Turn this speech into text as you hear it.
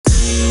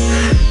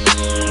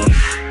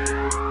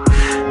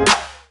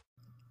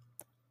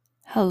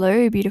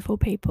Hello, beautiful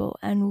people,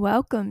 and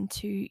welcome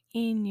to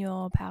In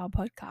Your Power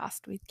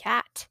podcast with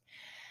Kat.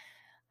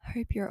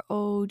 Hope you're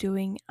all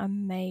doing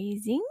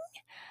amazing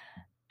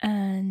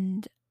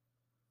and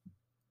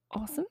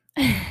awesome.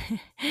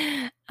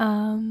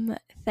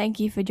 Thank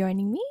you for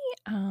joining me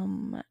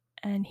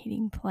and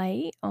hitting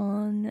play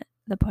on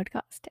the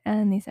podcast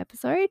and this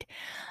episode.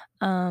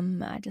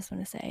 I just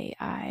want to say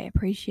I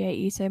appreciate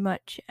you so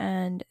much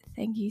and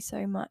thank you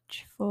so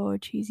much for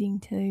choosing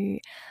to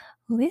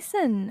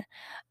listen.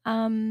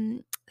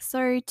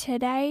 So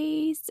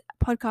today's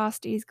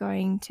podcast is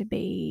going to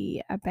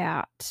be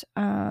about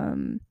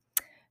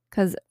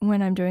because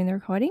when I'm doing the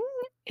recording,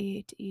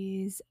 it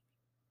is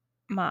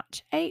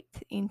March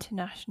 8th,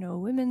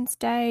 International Women's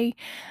Day,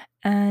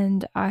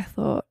 and I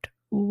thought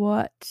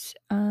what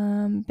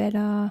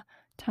better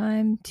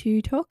time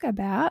to talk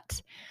about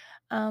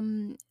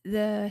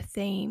the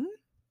theme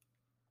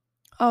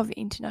of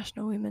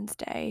International Women's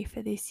Day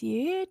for this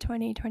year,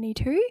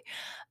 2022,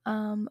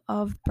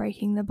 of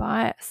breaking the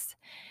bias.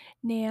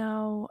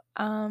 Now,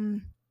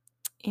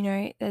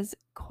 there's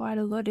quite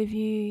a lot of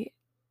you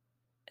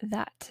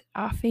that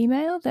are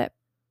female that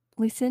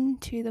listen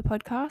to the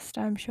podcast,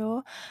 I'm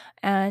sure,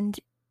 and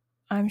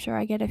I'm sure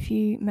I get a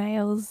few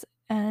males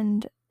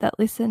and that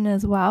listen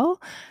as well.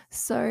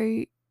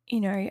 So,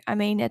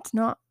 it's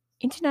not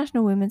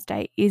International Women's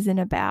Day isn't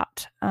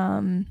about,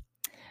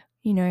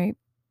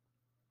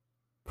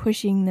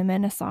 pushing the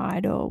men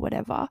aside or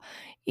whatever.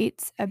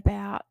 It's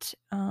about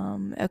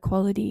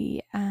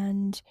equality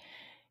and,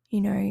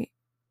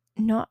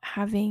 not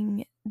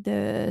having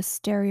the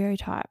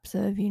stereotypes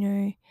of,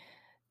 the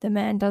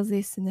man does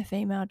this and the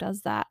female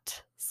does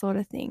that sort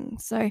of thing.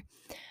 So,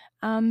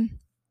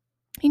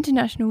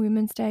 International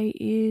Women's Day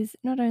is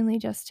not only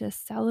just to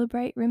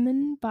celebrate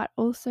women, but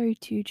also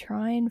to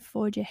try and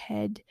forge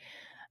ahead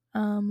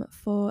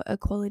for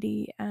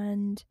equality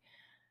and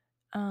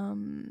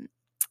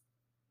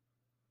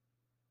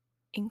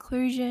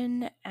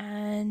inclusion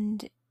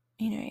and,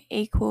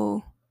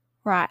 equal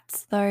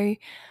rights. Though,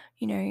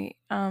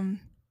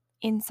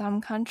 in some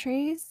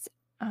countries,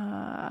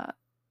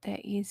 there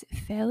is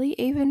fairly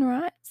even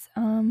rights,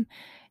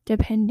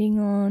 depending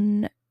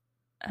on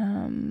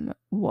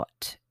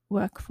what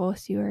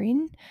workforce you are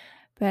in.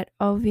 But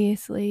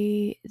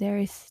obviously, there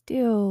is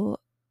still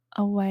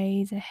a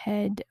ways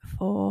ahead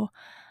for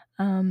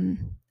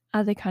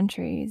other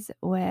countries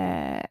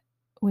where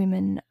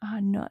women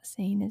are not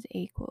seen as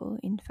equal.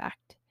 In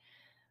fact,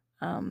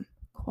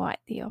 quite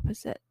the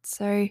opposite.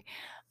 So,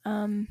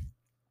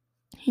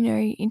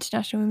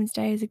 International Women's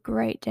Day is a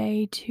great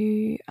day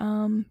to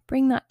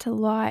bring that to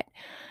light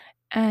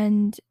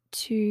and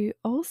to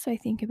also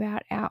think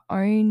about our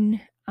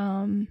own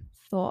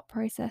thought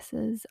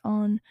processes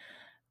on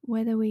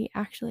whether we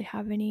actually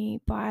have any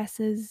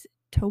biases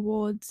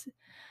towards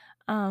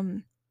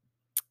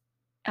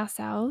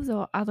ourselves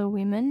or other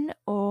women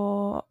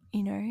or,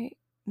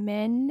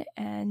 men.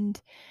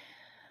 And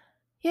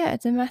yeah,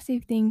 it's a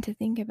massive thing to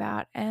think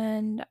about.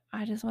 And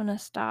I just want to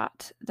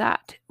start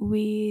that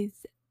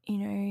with,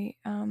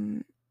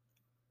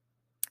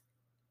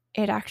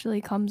 it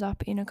actually comes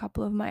up in a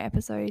couple of my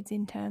episodes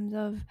in terms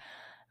of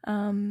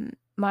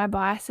my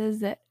biases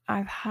that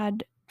I've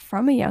had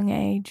from a young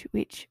age,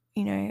 which,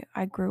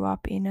 I grew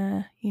up in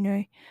a,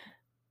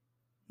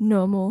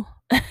 normal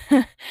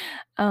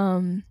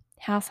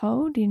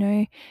household.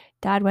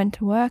 Dad went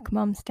to work,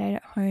 mum stayed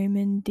at home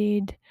and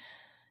did,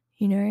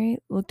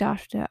 looked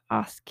after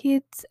us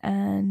kids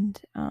and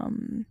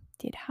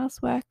did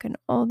housework and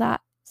all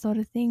that sort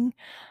of thing.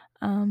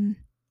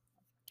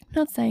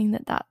 Not saying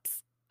that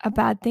that's a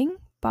bad thing,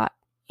 but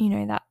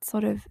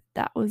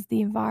that was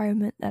the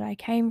environment that I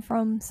came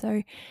from.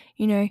 So,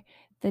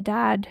 the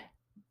dad,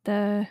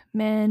 the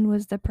man,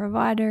 was the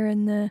provider,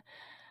 and the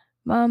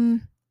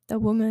mum, the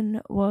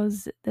woman,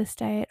 was the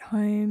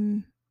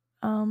stay-at-home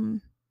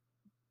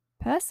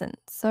person.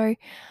 So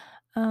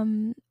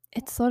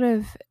it's sort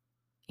of,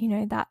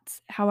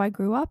 that's how I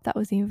grew up. That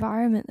was the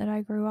environment that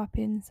I grew up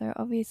in. So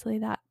obviously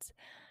that's,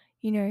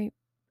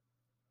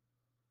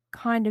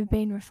 kind of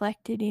been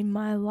reflected in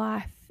my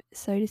life,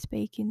 so to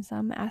speak, in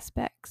some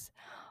aspects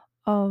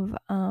of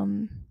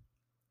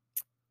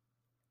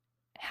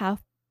how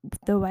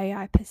the way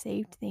I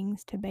perceived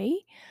things to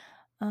be.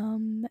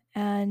 And,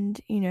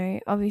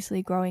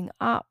 obviously growing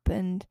up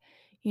and,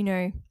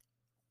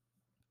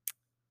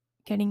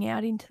 getting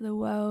out into the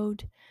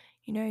world,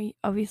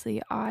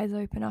 obviously eyes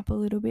open up a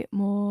little bit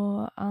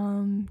more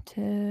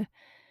to,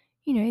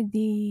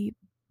 the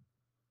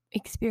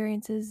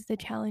experiences, the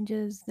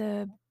challenges,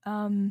 the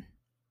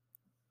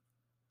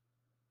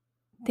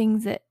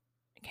things that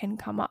can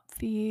come up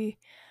for you,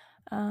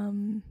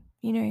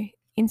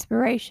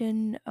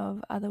 inspiration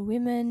of other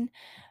women.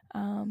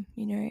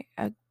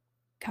 A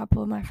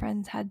couple of my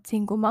friends had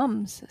single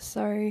mums,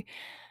 so,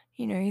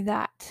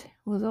 that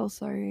was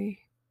also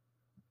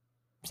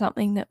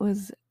something that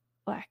was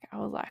like, I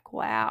was like,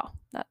 wow,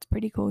 that's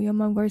pretty cool. Your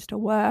mum goes to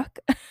work.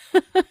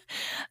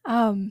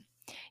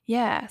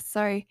 Yeah.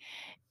 So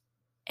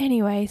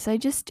anyway, so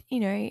just,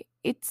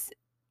 it's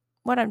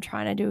what I'm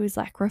trying to do is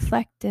like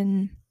reflect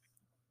and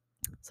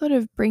sort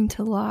of bring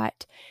to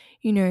light,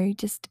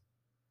 just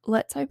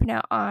let's open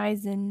our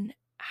eyes and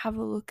have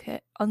a look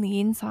at on the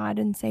inside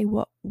and see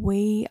what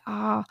we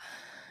are,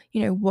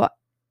 what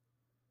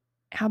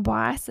our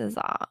biases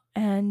are,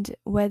 and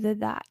whether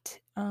that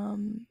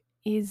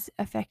is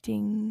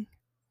affecting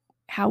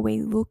how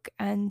we look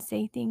and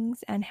see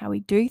things and how we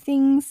do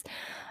things.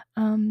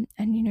 And,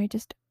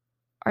 just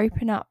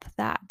open up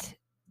that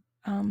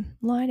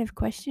line of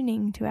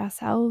questioning to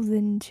ourselves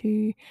and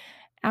to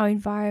our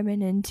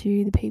environment and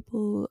to the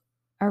people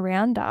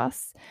around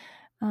us,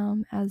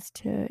 as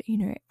to,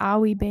 are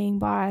we being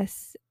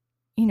biased,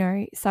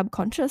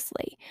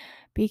 subconsciously?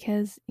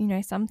 Because,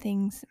 some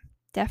things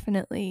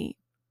definitely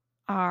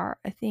are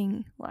a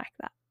thing like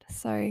that.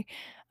 So,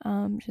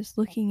 just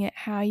looking at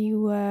how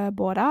you were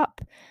brought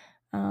up,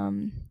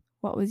 um,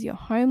 what was your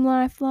home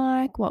life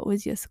like? What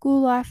was your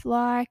school life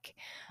like?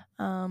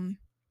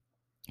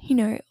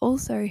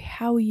 Also,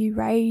 how were you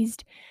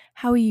raised?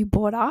 How were you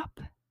brought up?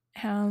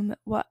 How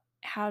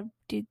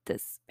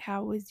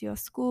was your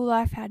school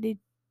life? How did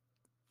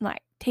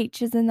like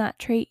teachers and that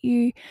treat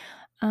you?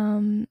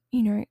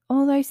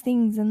 All those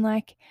things, and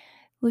like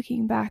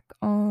looking back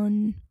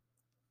on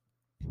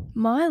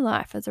my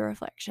life as a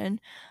reflection,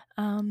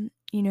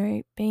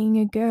 being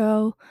a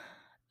girl,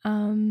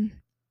 um,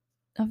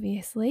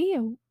 obviously,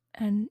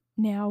 and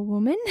now a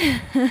woman,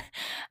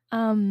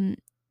 um,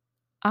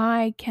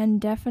 I can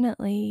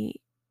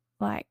definitely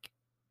like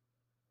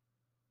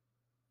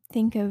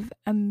think of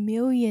a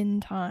million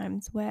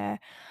times where,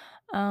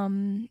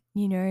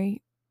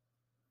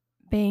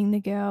 being the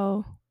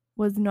girl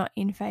was not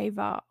in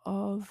favor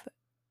of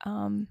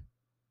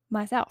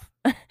myself.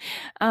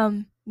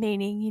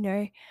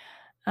 Meaning,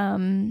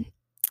 um,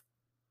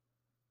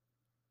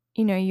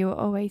 you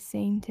always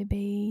seem to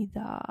be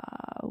the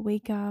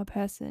weaker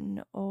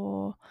person,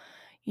 or,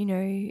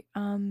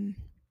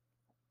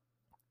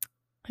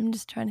 I'm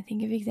just trying to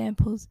think of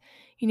examples.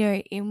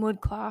 In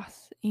wood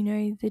class,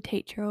 the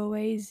teacher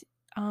always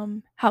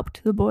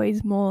helped the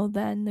boys more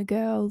than the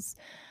girls.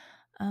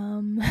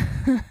 Um,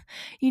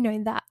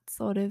 that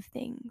sort of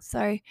thing.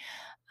 So,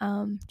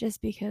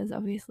 just because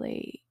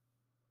obviously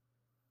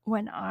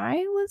when I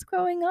was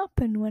growing up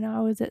and when I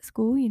was at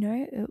school,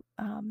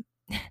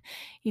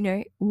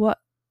 what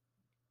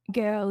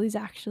girl is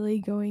actually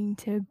going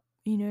to,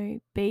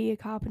 be a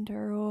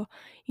carpenter or,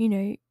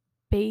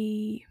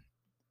 be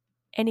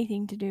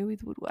anything to do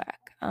with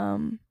woodwork.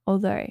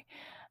 Although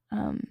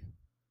um,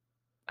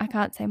 I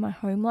can't say my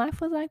home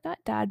life was like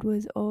that. Dad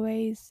was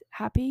always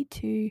happy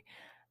to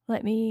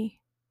let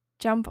me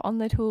jump on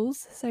the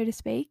tools, so to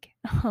speak.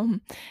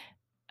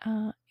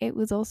 It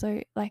was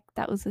also like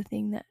that was the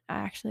thing that I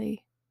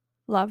actually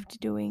loved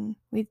doing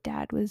with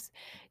Dad, was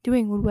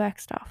doing woodwork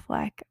stuff.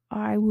 Like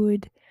I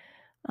would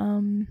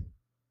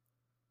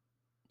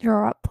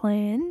draw up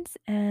plans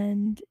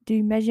and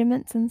do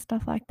measurements and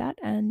stuff like that,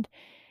 and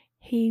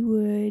he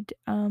would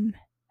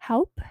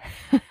help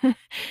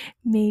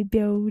me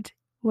build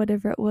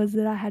whatever it was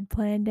that I had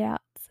planned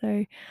out.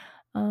 So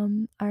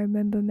I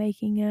remember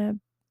making a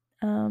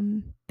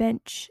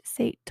bench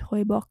seat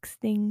toy box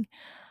thing.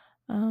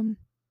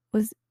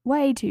 Was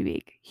way too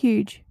big,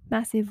 huge,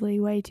 massively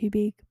way too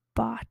big,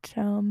 but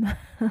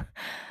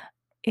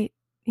it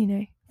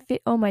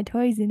fit all my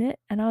toys in it,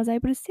 and I was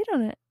able to sit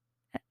on it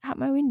at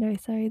my window,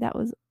 so that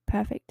was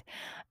perfect.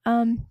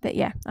 But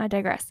yeah, I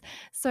digress.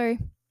 So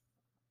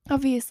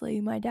obviously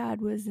my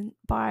dad wasn't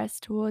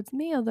biased towards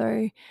me,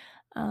 although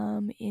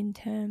in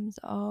terms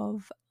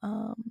of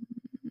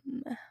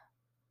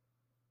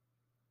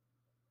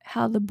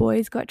how the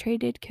boys got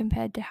treated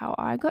compared to how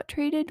I got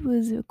treated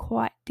was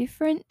quite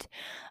different.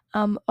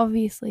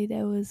 Obviously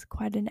there was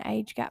quite an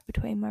age gap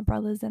between my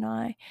brothers and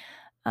I,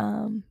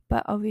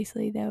 but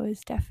obviously there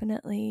was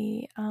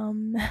definitely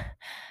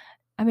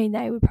I mean,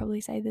 they would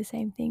probably say the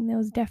same thing. There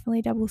was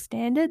definitely double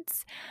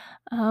standards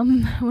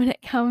when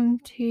it come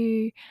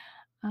to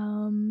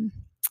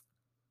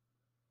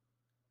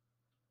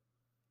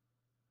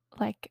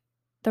like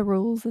the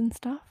rules and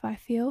stuff, I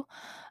feel.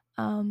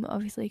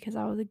 Obviously, because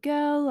I was a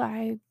girl,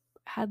 I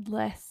had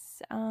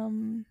less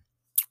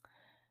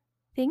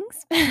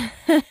things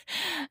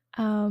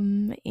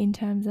in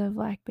terms of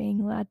like being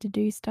allowed to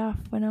do stuff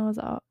when I was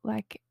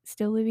like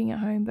still living at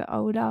home but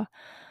older.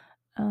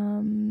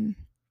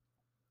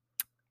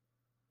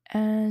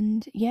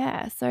 And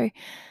yeah, so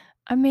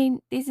I mean,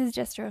 this is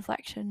just a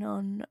reflection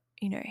on,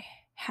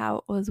 how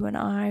it was when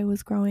I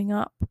was growing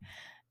up.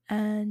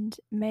 And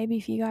maybe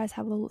if you guys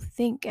have a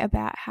think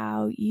about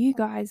how you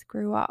guys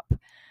grew up,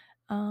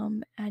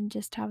 and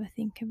just have a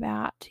think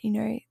about,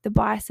 the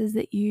biases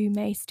that you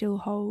may still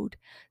hold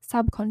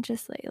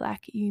subconsciously.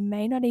 Like you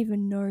may not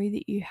even know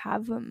that you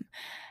have them.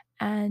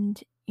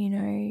 And,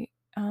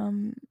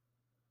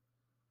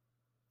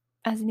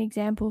 as an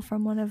example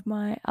from one of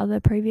my other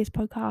previous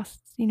podcasts,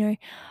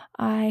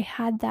 I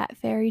had that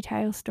fairy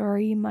tale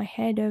story in my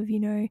head of,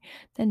 the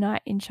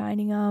knight in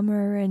shining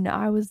armor, and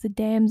I was the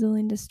damsel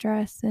in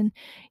distress, and,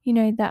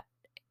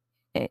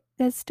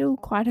 there's still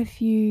quite a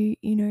few,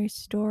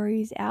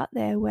 stories out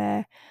there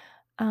where,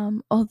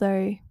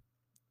 although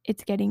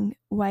it's getting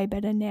way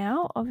better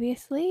now,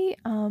 obviously,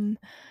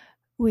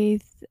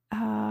 with,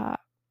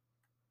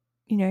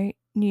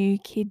 new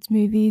kids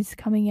movies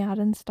coming out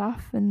and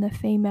stuff, and the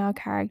female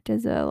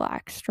characters are,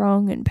 like,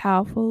 strong and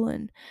powerful,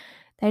 and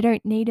they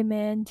don't need a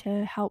man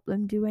to help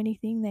them do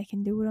anything, they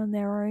can do it on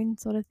their own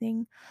sort of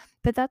thing.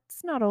 But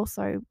that's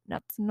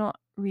not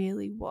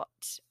really what,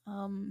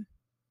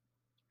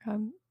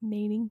 I'm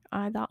meaning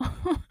either.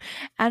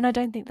 And I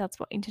don't think that's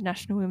what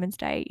International Women's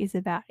Day is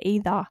about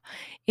either.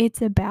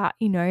 It's about,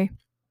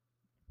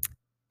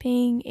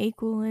 being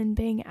equal and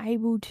being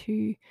able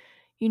to,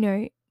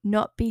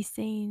 not be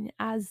seen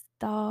as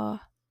the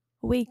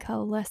weaker,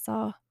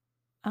 lesser,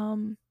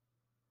 um,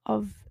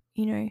 of,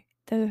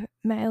 the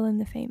male and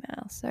the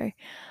female. So,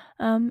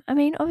 I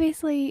mean,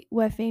 obviously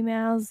we're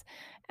females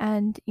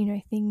and,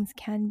 things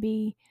can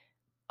be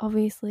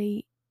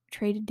obviously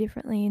treated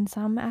differently in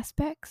some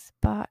aspects,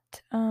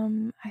 but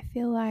I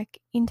feel like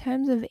in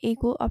terms of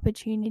equal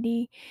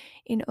opportunity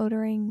in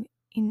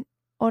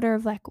order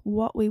of like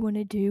what we want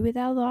to do with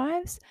our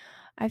lives,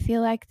 I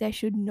feel like there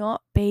should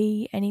not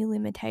be any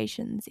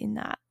limitations in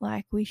that.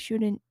 Like we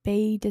shouldn't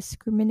be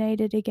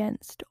discriminated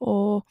against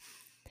or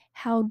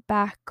held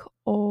back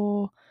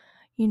or,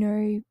 you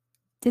know,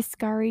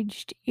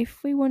 discouraged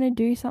if we want to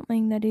do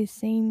something that is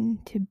seen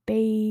to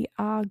be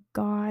a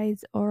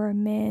guy's or a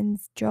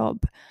man's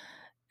job.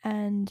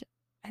 And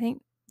I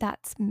think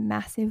that's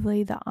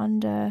massively the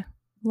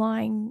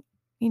underlying,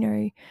 you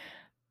know,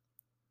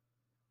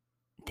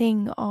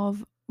 thing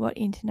of what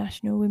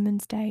International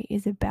Women's Day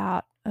is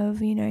about,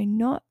 of,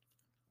 not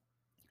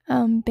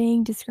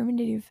being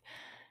discriminative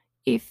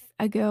if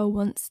a girl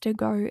wants to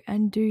go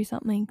and do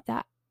something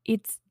that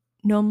it's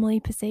normally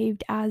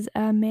perceived as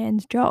a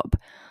man's job.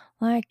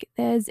 Like,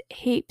 there's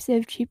heaps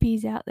of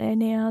chippies out there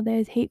now,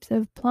 there's heaps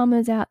of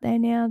plumbers out there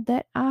now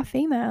that are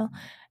female,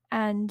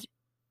 and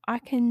I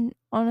can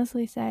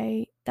honestly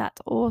say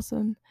that's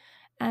awesome.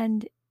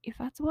 And if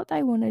that's what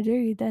they want to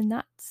do, then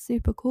that's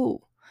super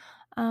cool,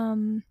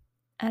 and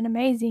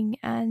amazing.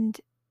 And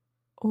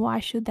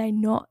why should they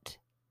not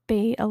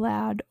be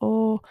allowed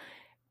or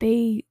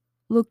be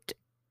looked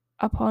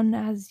upon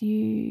as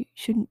you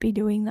shouldn't be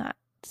doing that?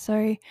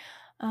 So,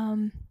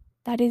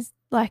 that is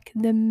like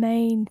the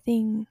main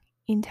thing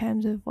in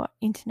terms of what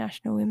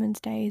International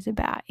Women's Day is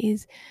about,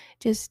 is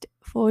just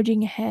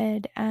forging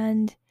ahead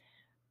and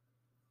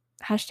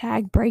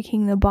hashtag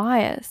breaking the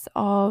bias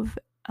of,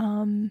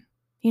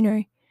 you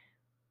know,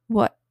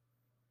 what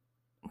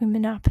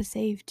women are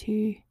perceived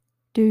to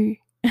do.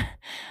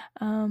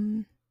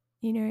 um,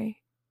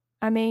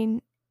 I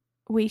mean,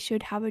 we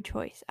should have a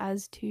choice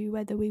as to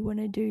whether we want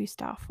to do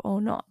stuff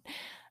or not,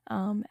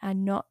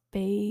 and not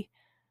be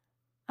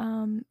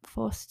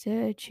forced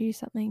to choose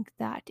something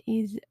that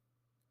is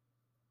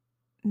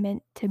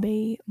meant to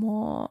be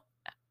more,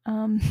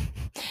 um,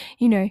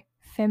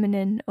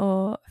 feminine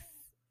or,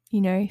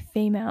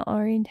 female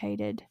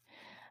orientated.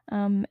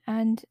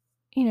 And,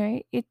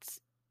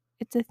 it's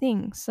a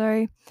thing.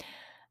 So,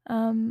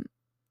 I'm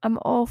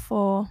all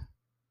for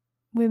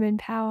women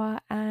power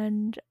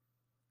and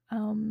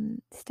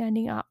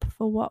standing up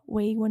for what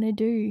we want to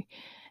do.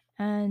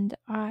 And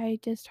I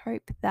just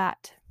hope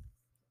that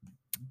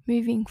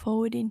moving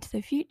forward into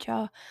the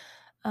future,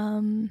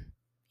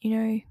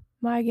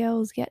 my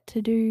girls get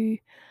to do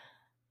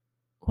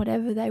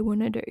whatever they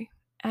want to do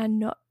and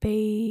not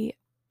be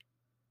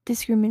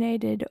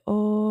discriminated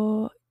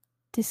or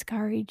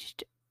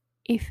discouraged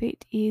if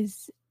it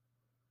is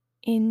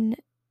in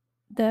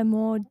the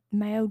more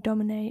male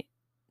dominated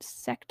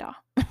sector.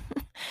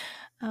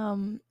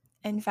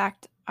 In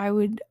fact, I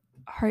would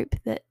hope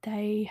that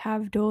they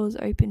have doors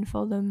open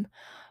for them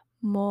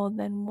more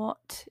than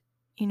what,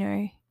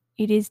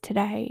 it is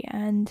today.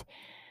 And,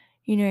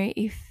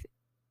 if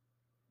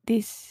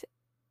this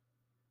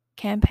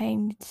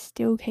campaign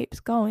still keeps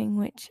going,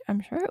 which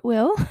I'm sure it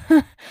will,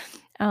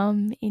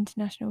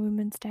 International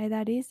Women's Day,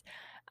 that is,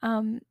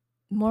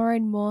 more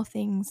and more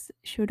things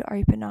should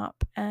open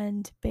up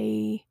and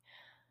be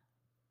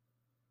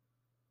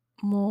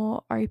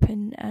more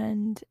open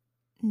and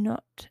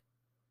not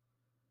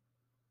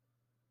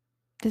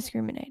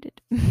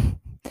discriminated.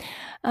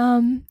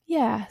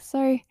 Yeah,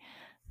 so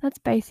that's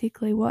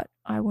basically what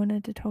I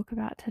wanted to talk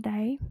about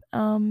today.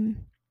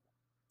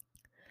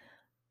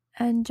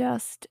 And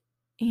just,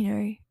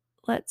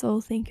 let's all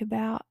think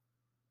about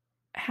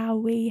how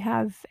we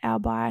have our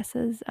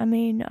biases. I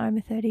mean, I'm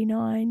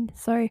 39,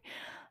 so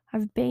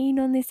I've been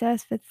on this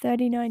earth for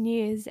 39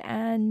 years,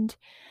 and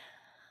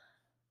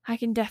I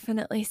can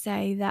definitely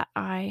say that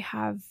I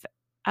have,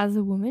 as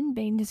a woman,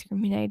 been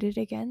discriminated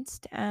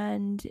against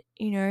and,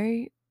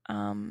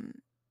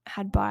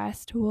 had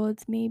bias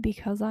towards me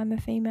because I'm a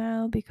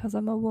female, because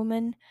I'm a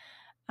woman.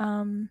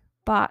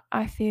 But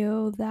I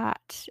feel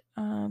that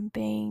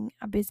being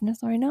a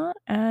business owner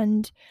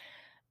and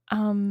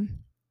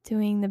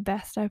doing the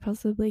best I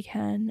possibly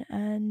can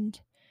and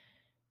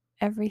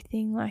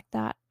everything like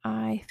that,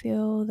 I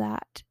feel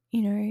that,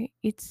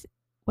 it's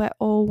we're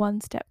all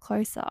one step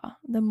closer.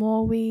 The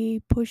more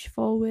we push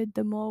forward,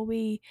 the more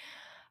we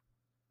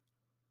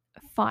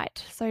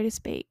fight, so to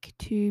speak,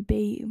 to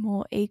be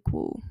more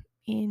equal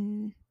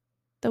in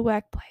the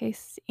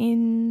workplace,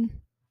 in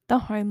the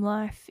home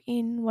life,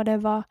 in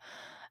whatever.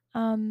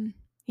 You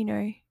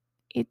know,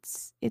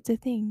 it's a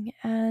thing,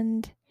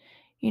 and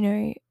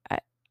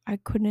I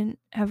couldn't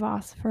have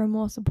asked for a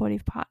more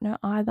supportive partner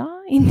either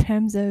in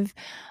terms of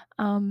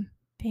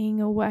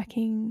being a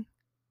working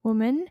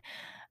woman.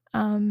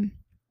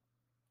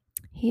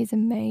 He is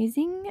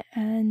amazing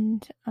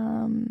and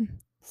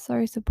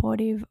so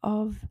supportive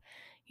of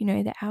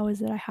the hours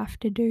that I have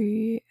to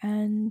do,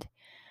 and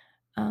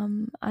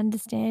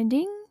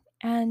understanding.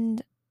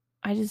 And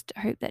I just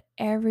hope that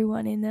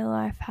everyone in their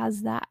life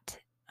has that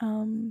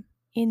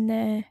in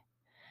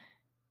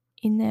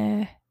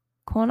their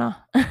corner,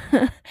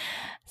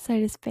 so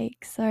to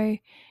speak. So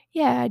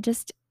yeah,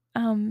 just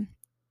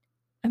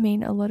I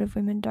mean, a lot of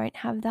women don't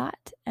have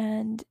that,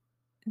 and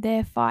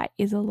their fight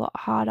is a lot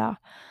harder.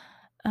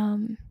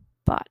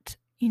 But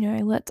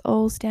let's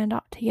all stand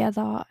up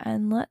together,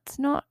 and let's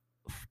not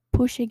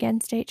push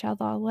against each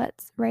other.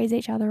 Let's raise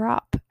each other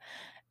up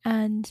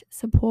and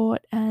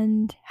support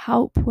and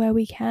help where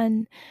we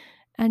can,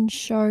 and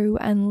show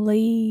and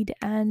lead,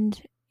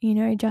 and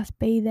just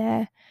be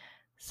there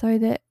so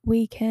that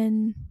we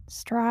can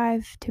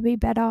strive to be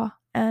better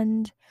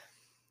and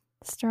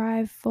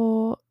strive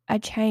for a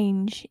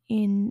change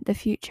in the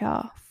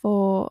future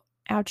for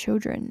our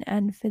children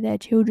and for their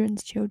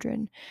children's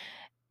children,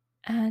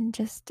 and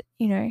just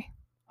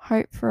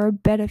hope for a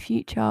better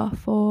future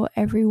for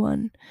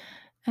everyone.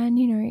 And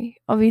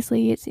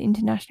obviously it's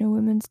International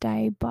Women's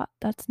Day, but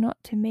that's not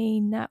to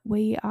mean that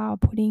we are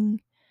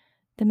putting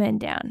the men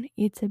down.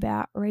 It's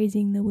about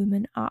raising the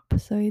women up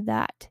so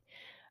that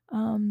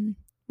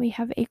we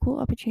have equal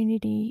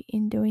opportunity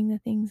in doing the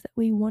things that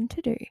we want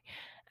to do,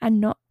 and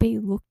not be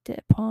looked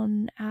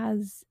upon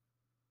as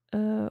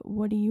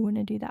what do you want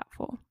to do that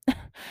for?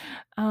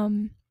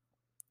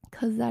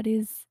 Because that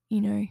is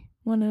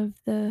one of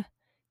the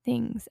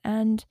things.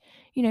 And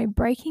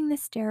breaking the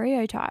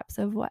stereotypes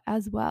of what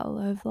as well,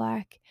 of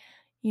like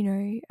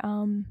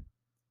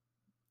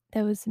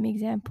there was some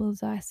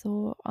examples I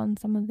saw on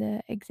some of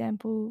the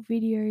example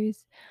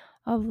videos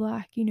of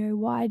like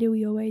why do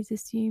we always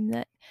assume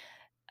that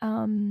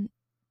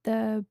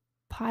the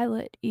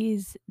pilot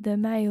is the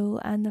male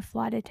and the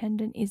flight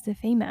attendant is the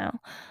female?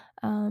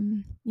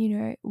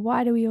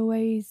 Why do we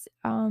always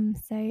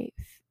say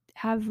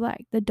have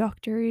like the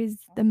doctor is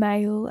the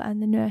male and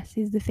the nurse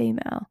is the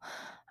female?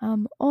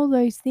 All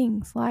those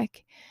things,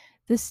 like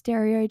the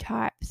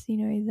stereotypes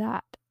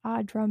that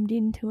are drummed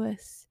into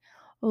us.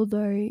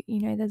 Although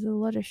there's a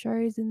lot of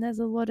shows and there's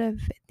a lot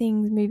of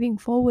things moving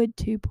forward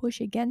to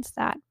push against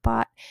that,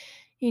 but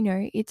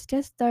it's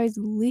just those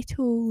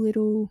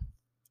little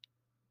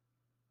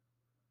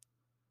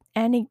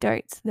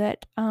anecdotes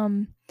that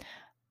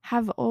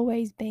have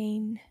always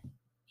been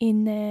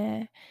in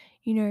there,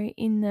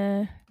 in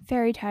the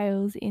fairy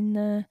tales, in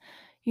the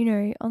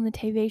on the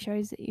TV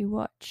shows that you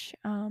watch.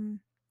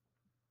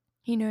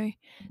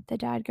 The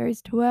dad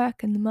goes to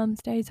work and the mum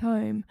stays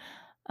home.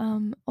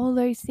 All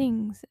those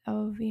things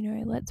of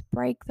let's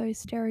break those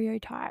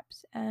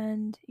stereotypes.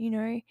 And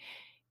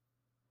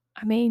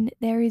I mean,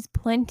 there is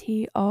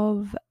plenty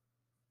of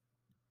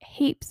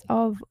heaps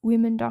of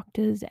women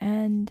doctors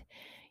and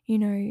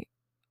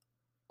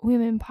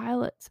women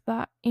pilots,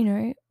 but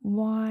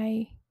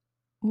why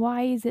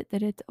is it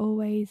that it's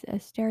always a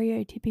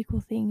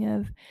stereotypical thing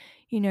of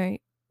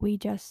we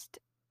just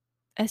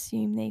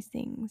assume these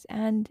things?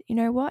 And you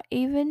know what,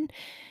 even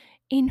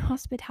in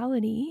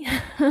hospitality,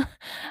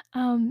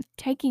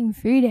 taking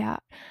food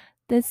out,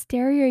 the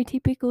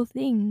stereotypical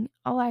thing,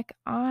 like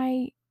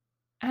I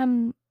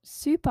am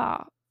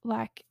super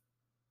like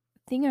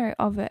thingo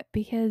of it,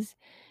 because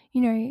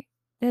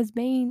there's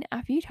been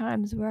a few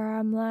times where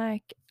I'm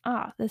like,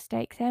 the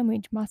steak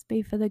sandwich must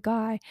be for the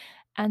guy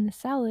and the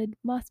salad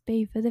must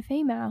be for the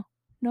female.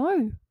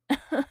 No.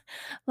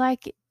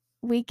 Like,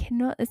 we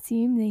cannot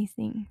assume these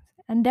things,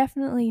 and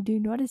definitely do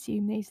not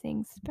assume these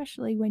things,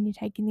 especially when you're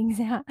taking things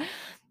out,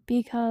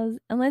 because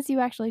unless you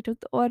actually took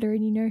the order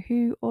and you know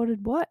who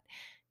ordered what,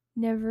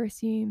 never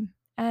assume.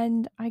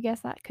 And I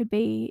guess that could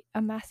be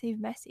a massive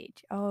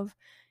message of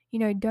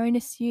don't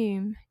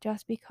assume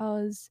just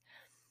because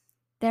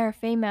they're a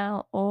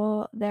female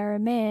or they're a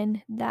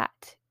man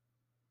that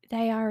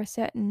they are a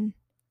certain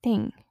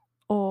thing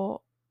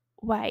or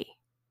way.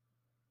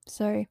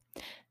 So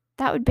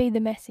that would be the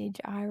message,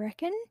 I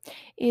reckon,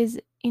 is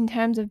in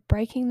terms of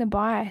breaking the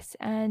bias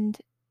and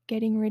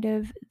getting rid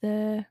of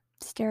the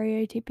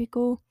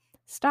stereotypical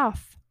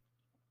stuff.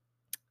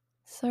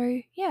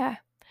 So yeah,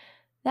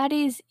 that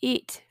is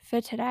it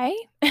for today.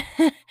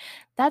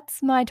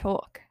 That's my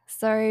talk.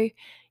 So,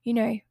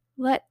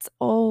 let's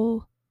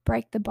all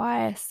break the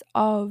bias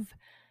of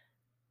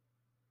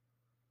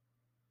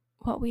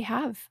what we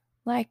have.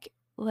 Like,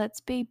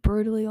 let's be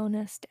brutally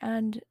honest,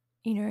 and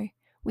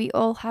we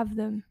all have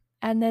them,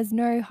 And there's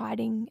no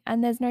hiding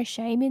and there's no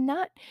shame in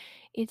that.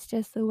 It's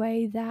just the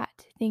way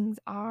that things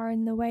are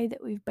and the way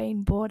that we've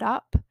been brought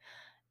up.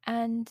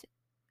 And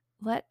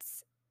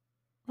let's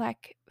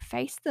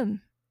face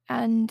them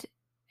and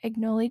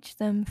acknowledge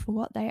them for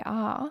what they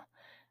are,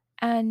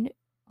 and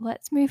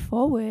let's move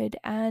forward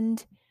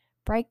and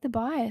break the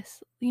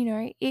bias.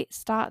 It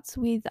starts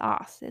with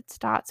us, it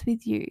starts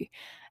with you.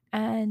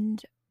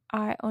 And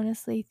I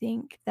honestly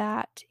think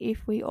that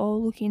if we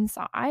all look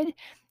inside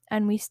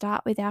and we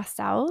start with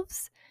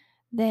ourselves,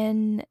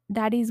 then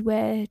that is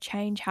where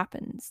change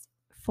happens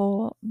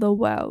for the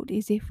world,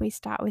 is if we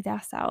start with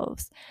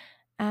ourselves.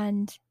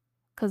 And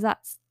because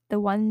that's the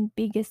one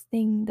biggest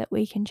thing that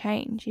we can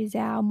change is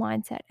our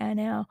mindset and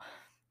our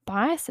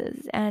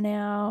biases and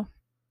our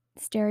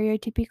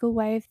stereotypical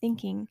way of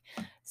thinking.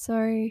 So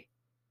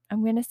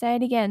I'm going to say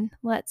it again.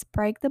 Let's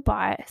break the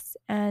bias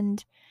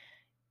and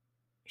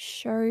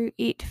show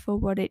it for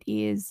what it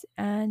is,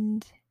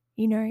 and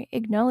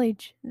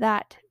acknowledge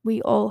that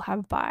we all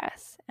have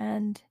bias.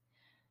 And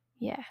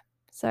yeah,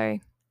 so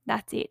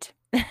that's it.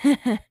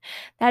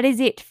 That is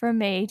it from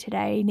me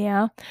today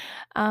now.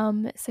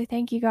 So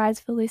thank you guys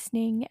for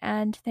listening,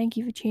 and thank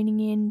you for tuning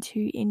in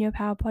to In Your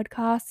Power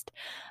podcast.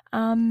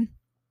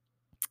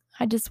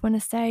 I just want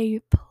to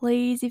say,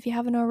 please, if you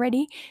haven't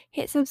already,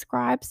 hit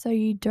subscribe so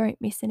you don't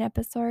miss an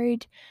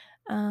episode.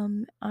 I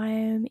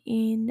am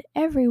in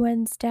every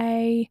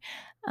Wednesday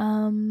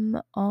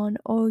on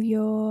all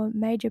your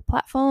major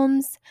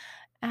platforms.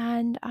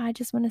 And I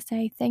just want to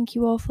say thank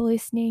you all for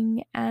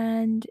listening.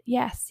 And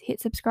yes,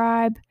 hit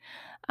subscribe,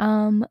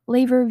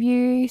 leave a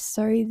review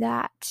so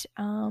that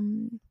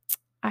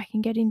I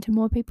can get into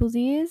more people's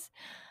ears.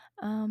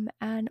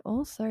 And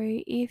also,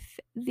 if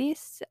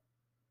this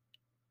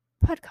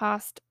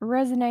podcast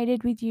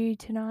resonated with you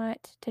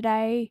tonight,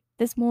 today,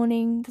 this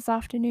morning, this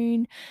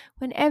afternoon,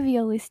 whenever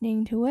you're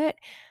listening to it,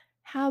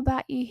 how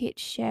about you hit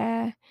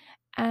share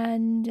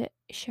and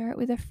share it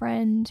with a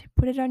friend,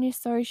 put it on your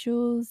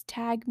socials,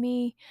 tag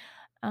me,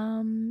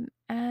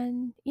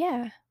 and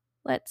yeah,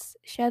 let's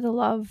share the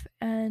love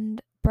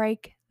and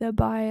break the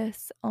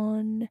bias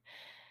on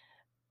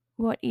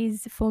what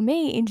is for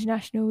me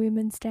International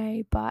Women's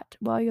Day, but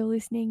while you're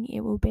listening, it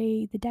will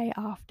be the day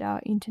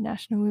after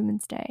International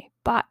Women's Day.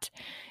 But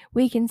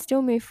we can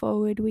still move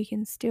forward, we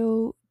can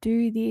still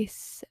do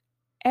this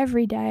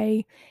every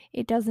day.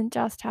 It doesn't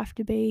just have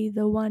to be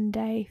the one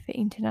day for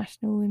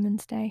International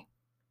Women's Day.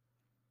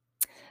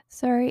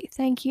 So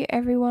thank you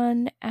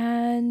everyone,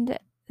 and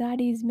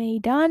that is me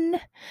done.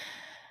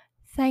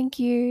 Thank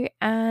you,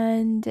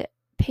 and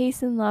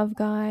peace and love,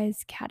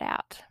 guys. Cat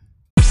out.